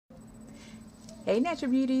Hey Natural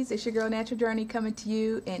Beauties, it's your girl Natural Journey coming to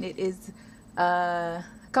you, and it is a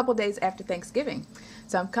couple days after Thanksgiving.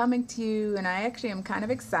 So I'm coming to you, and I actually am kind of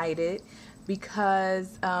excited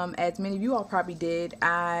because, as many of you all probably did,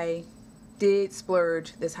 I did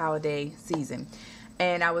splurge this holiday season.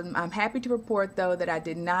 And I'm happy to report though that I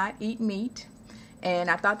did not eat meat. And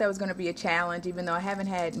I thought that was going to be a challenge, even though I haven't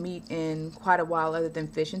had meat in quite a while other than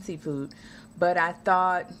fish and seafood. But I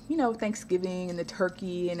thought, Thanksgiving and the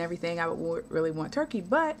turkey and everything, I would really want turkey,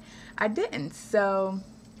 but I didn't. So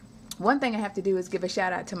one thing I have to do is give a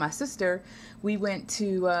shout out to my sister. We went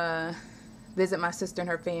to visit my sister and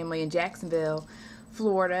her family in Jacksonville,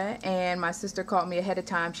 Florida, and my sister called me ahead of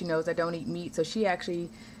time. She knows I don't eat meat, so she actually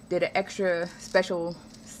did an extra special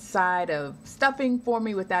side of stuffing for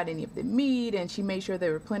me without any of the meat, and she made sure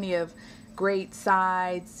there were plenty of great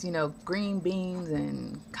sides, green beans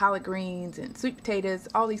and collard greens and sweet potatoes,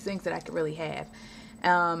 all these things that I could really have.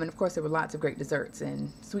 And of course there were lots of great desserts,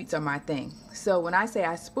 and sweets are my thing. So when I say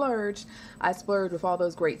I splurged with all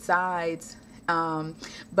those great sides.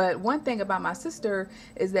 But one thing about my sister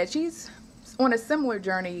is that she's on a similar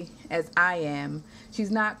journey as I am. She's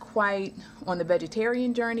not quite on the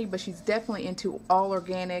vegetarian journey, but she's definitely into all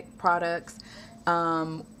organic products.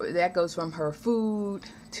 That goes from her food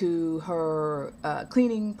to her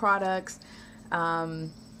cleaning products.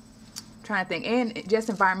 Trying to think, and just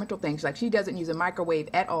environmental things. Like, she doesn't use a microwave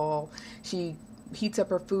at all. She heats up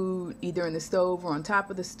her food either in the stove or on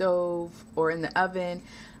top of the stove or in the oven.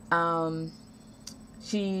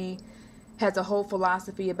 She has a whole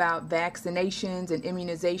philosophy about vaccinations and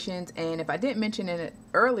immunizations, and if I didn't mention it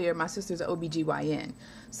earlier, my sister's an OBGYN.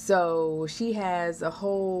 So she has a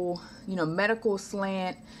whole, medical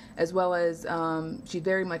slant, as well as she's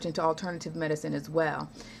very much into alternative medicine as well.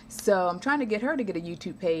 So I'm trying to get her to get a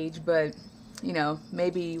YouTube page, but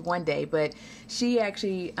maybe one day. But she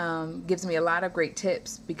actually gives me a lot of great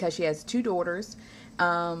tips because she has two daughters.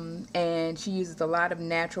 And she uses a lot of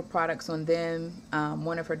natural products on them.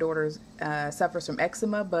 One of her daughters suffers from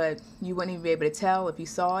eczema, but you wouldn't even be able to tell if you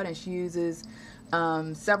saw it. And she uses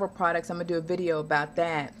several products. I'm gonna do a video about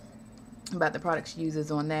that, about the products she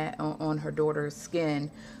uses on that, on her daughter's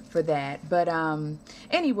skin for that. But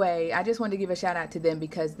anyway, I just wanted to give a shout out to them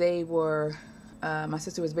because they were. My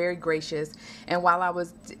sister was very gracious, and while I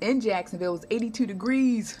was in Jacksonville, it was 82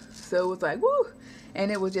 degrees, so it was like woo. And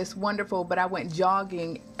it was just wonderful. But I went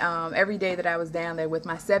jogging every day that I was down there with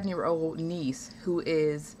my 7-year-old niece, who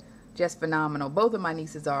is just phenomenal. Both of my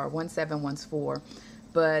nieces are, one's 7, one's 4.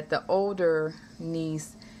 But the older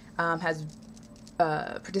niece has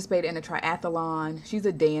participated in a triathlon. She's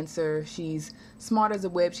a dancer. She's smart as a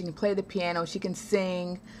whip. She can play the piano. She can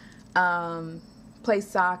sing, play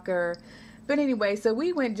soccer. But anyway, so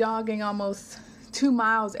we went jogging almost 2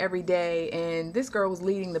 miles every day, and this girl was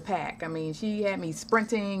leading the pack. I mean, she had me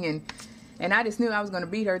sprinting, and I just knew I was going to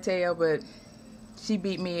beat her tail, but she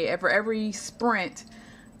beat me. For every sprint,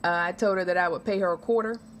 I told her that I would pay her a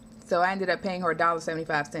quarter, so I ended up paying her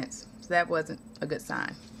 $1.75. So that wasn't a good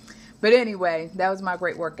sign. But anyway, that was my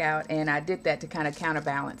great workout, and I did that to kind of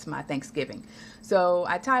counterbalance my Thanksgiving. So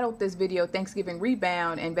I titled this video Thanksgiving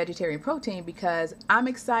Rebound and Vegetarian Protein because I'm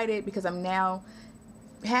excited, because I'm now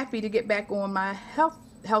happy to get back on my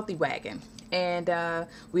healthy wagon. And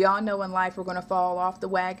we all know in life we're going to fall off the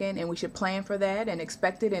wagon, and we should plan for that and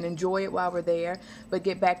expect it and enjoy it while we're there, but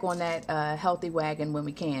get back on that healthy wagon when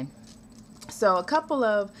we can. So a couple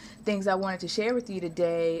of things I wanted to share with you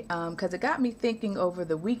today, because it got me thinking over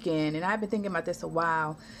the weekend, and I've been thinking about this a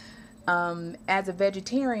while. As a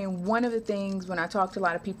vegetarian, one of the things when I talk to a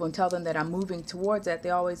lot of people and tell them that I'm moving towards that, they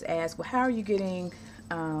always ask, well, how are you getting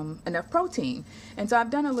enough protein? And so I've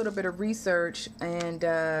done a little bit of research, and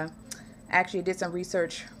actually did some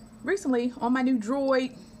research recently on my new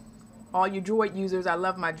Droid. All you Droid users, I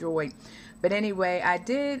love my Droid. But anyway, I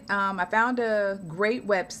found a great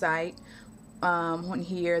website on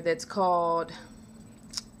here that's called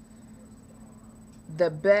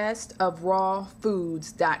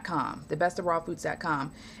thebestofrawfoods.com,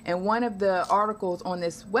 thebestofrawfoods.com. And one of the articles on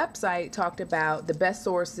this website talked about the best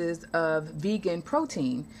sources of vegan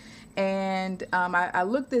protein. And I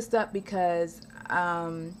looked this up because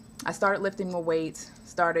I started lifting more weights,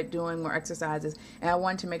 started doing more exercises, and I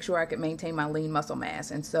wanted to make sure I could maintain my lean muscle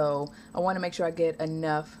mass. And so I want to make sure I get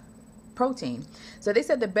enough protein. So they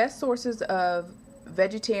said the best sources of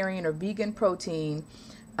vegetarian or vegan protein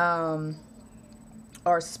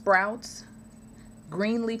are sprouts,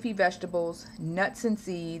 green leafy vegetables, nuts and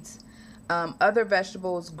seeds, other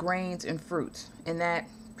vegetables, grains, and fruits, in that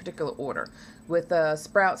particular order, with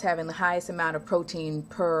sprouts having the highest amount of protein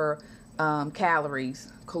per caloric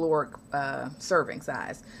serving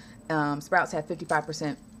size. Sprouts have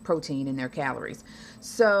 55% protein in their calories.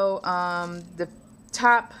 So the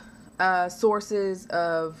top sources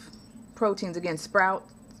of proteins, again,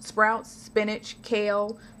 sprouts, spinach,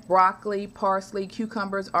 kale, broccoli, parsley,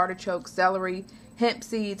 cucumbers, artichokes, celery, hemp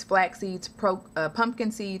seeds, flax seeds,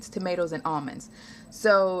 pumpkin seeds, tomatoes, and almonds.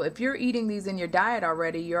 So if you're eating these in your diet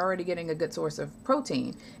already, you're already getting a good source of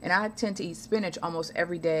protein. And I tend to eat spinach almost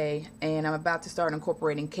every day, and I'm about to start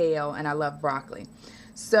incorporating kale, and I love broccoli.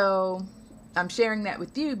 So I'm sharing that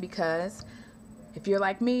with you because if you're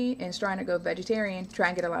like me and trying to go vegetarian, try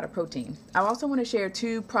and get a lot of protein. I also want to share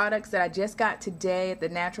 2 products that I just got today at the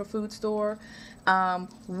natural food store.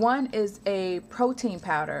 One is a protein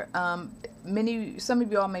powder. Some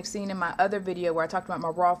of you all may have seen in my other video where I talked about my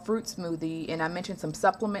raw fruit smoothie, and I mentioned some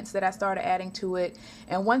supplements that I started adding to it.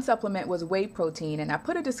 And one supplement was whey protein. And I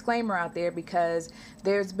put a disclaimer out there because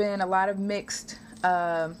there's been a lot of mixed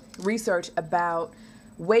research about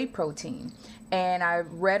whey protein. And I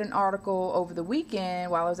read an article over the weekend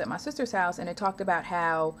while I was at my sister's house, and it talked about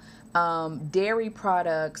how dairy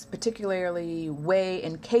products, particularly whey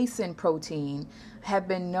and casein protein, have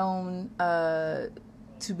been known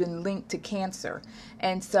to been linked to cancer.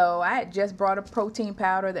 And so I had just brought a protein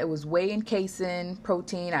powder that was whey and casein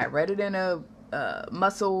protein. I read it in a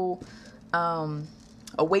muscle, a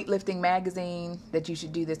weightlifting magazine that you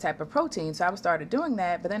should do this type of protein. So I started doing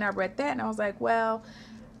that, but then I read that and I was like, well,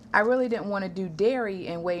 I really didn't want to do dairy,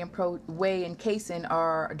 and whey and casein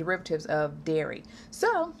are derivatives of dairy.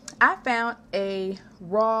 So I found a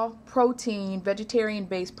raw protein,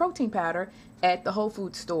 vegetarian-based protein powder at the Whole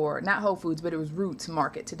Foods store. Not Whole Foods, but it was Roots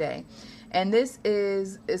Market today. And this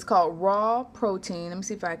is called Raw Protein. Let me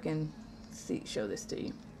see if I can show this to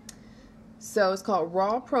you. So it's called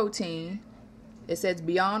Raw Protein. It says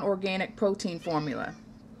Beyond Organic Protein Formula.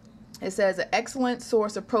 It says an excellent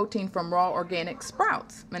source of protein from raw organic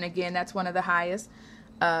sprouts. And again, that's one of the highest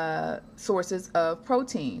sources of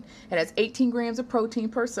protein. It has 18 grams of protein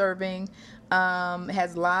per serving. It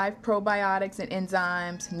has live probiotics and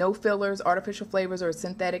enzymes, no fillers, artificial flavors, or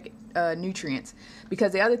synthetic nutrients.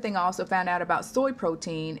 Because the other thing I also found out about soy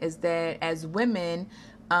protein is that as women,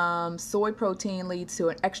 soy protein leads to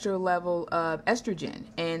an extra level of estrogen.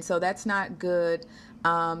 And so that's not good.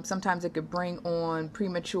 Sometimes it could bring on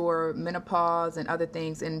premature menopause and other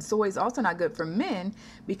things. And soy is also not good for men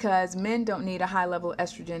because men don't need a high level of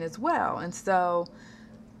estrogen as well. And so,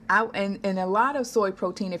 and a lot of soy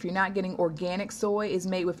protein, if you're not getting organic soy, is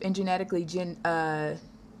made with genetically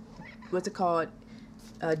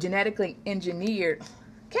engineered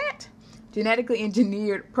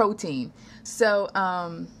protein. So,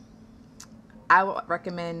 I would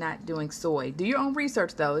recommend not doing soy. Do your own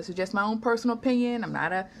research though. This is just my own personal opinion. I'm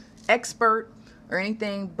not an expert or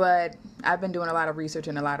anything, but I've been doing a lot of research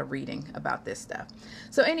and a lot of reading about this stuff.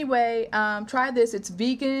 So anyway, try this. It's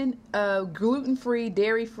vegan, gluten-free,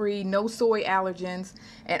 dairy-free, no soy allergens.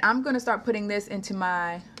 And I'm going to start putting this into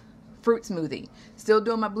my fruit smoothie. Still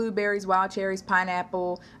doing my blueberries, wild cherries,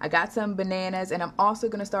 pineapple. I got some bananas, and I'm also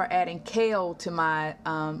going to start adding kale to my,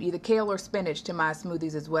 either kale or spinach to my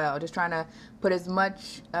smoothies as well. Just trying to put as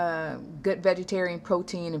much good vegetarian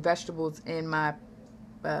protein and vegetables in my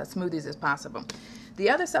smoothies as possible. The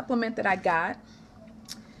other supplement that I got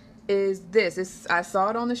is this. I saw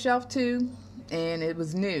it on the shelf too, and it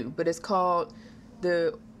was new, but it's called,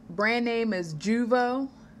 the brand name is Juvo,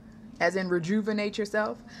 as in rejuvenate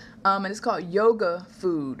yourself. And it's called Yoga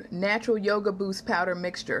Food, Natural Yoga Boost Powder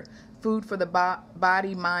Mixture, food for the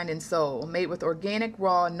body, mind, and soul, made with organic,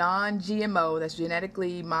 raw, non-GMO, that's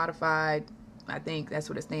genetically modified, I think that's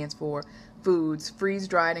what it stands for, foods,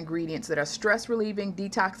 freeze-dried ingredients that are stress-relieving,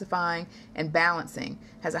 detoxifying, and balancing.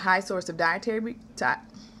 Has a high source of dietary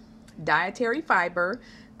fiber,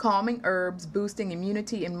 calming herbs, boosting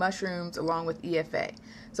immunity, and mushrooms, along with EFA.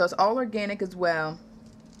 So it's all organic as well.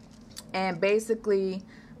 And basically,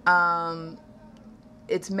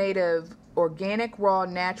 it's made of organic, raw,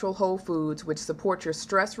 natural whole foods, which support your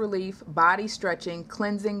stress relief, body stretching,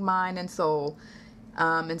 cleansing mind and soul.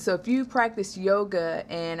 And so if you practice yoga,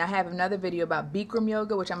 and I have another video about Bikram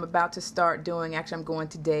yoga, which I'm about to start doing. Actually, I'm going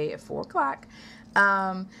today at 4 o'clock.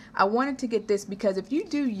 I wanted to get this because if you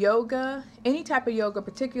do yoga, any type of yoga,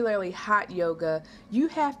 particularly hot yoga, you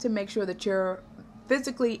have to make sure that you're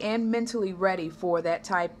physically and mentally ready for that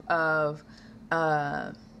type of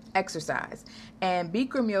exercise. And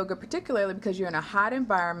Bikram yoga, particularly because you're in a hot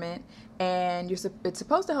environment and it's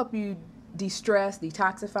supposed to help you de-stress,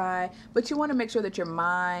 detoxify, but you want to make sure that your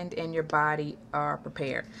mind and your body are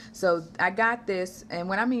prepared. So I got this, and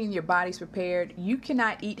when I mean your body's prepared, you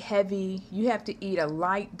cannot eat heavy. You have to eat a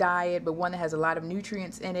light diet, but one that has a lot of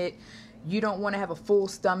nutrients in it. You don't want to have a full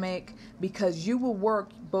stomach because you will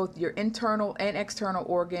work both your internal and external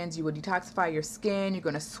organs. You will detoxify your skin. You're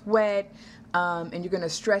going to sweat. And you're going to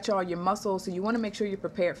stretch all your muscles. So you want to make sure you're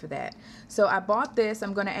prepared for that. So I bought this.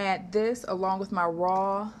 I'm going to add this along with my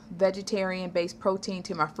raw vegetarian-based protein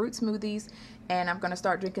to my fruit smoothies. And I'm going to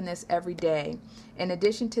start drinking this every day. In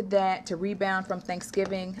addition to that, to rebound from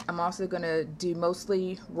Thanksgiving, I'm also going to do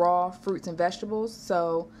mostly raw fruits and vegetables.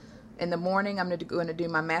 So in the morning, I'm going to do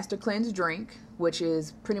my Master Cleanse drink, which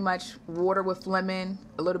is pretty much water with lemon,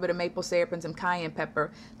 a little bit of maple syrup, and some cayenne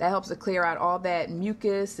pepper. That helps to clear out all that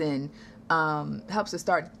mucus and helps to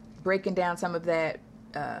start breaking down some of that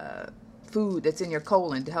food that's in your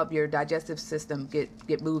colon to help your digestive system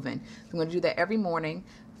get moving. So I'm going to do that every morning,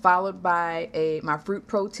 followed by my fruit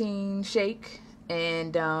protein shake,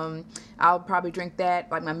 and I'll probably drink that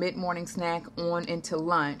like my mid-morning snack on into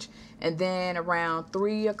lunch. And then around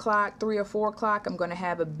 3 or 4 o'clock, I'm going to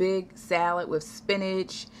have a big salad with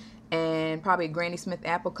spinach and probably a Granny Smith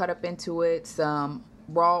apple cut up into it, some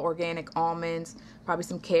raw organic almonds, probably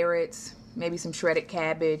some carrots, maybe some shredded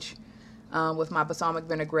cabbage with my balsamic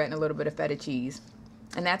vinaigrette and a little bit of feta cheese.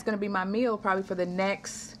 And that's going to be my meal probably for the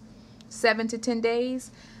next 7 to 10 days.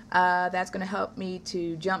 That's going to help me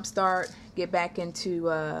to jumpstart, get back into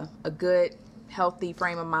a good, healthy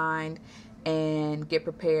frame of mind, and get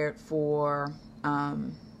prepared for,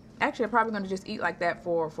 actually I'm probably going to just eat like that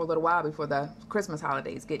for a little while before the Christmas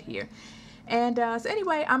holidays get here. And so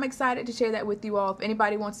anyway, I'm excited to share that with you all. If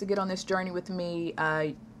anybody wants to get on this journey with me,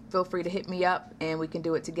 feel free to hit me up and we can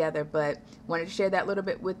do it together. But wanted to share that little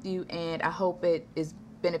bit with you, and I hope it is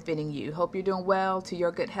benefiting you. Hope you're doing well, to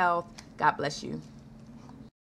your good health. God bless you.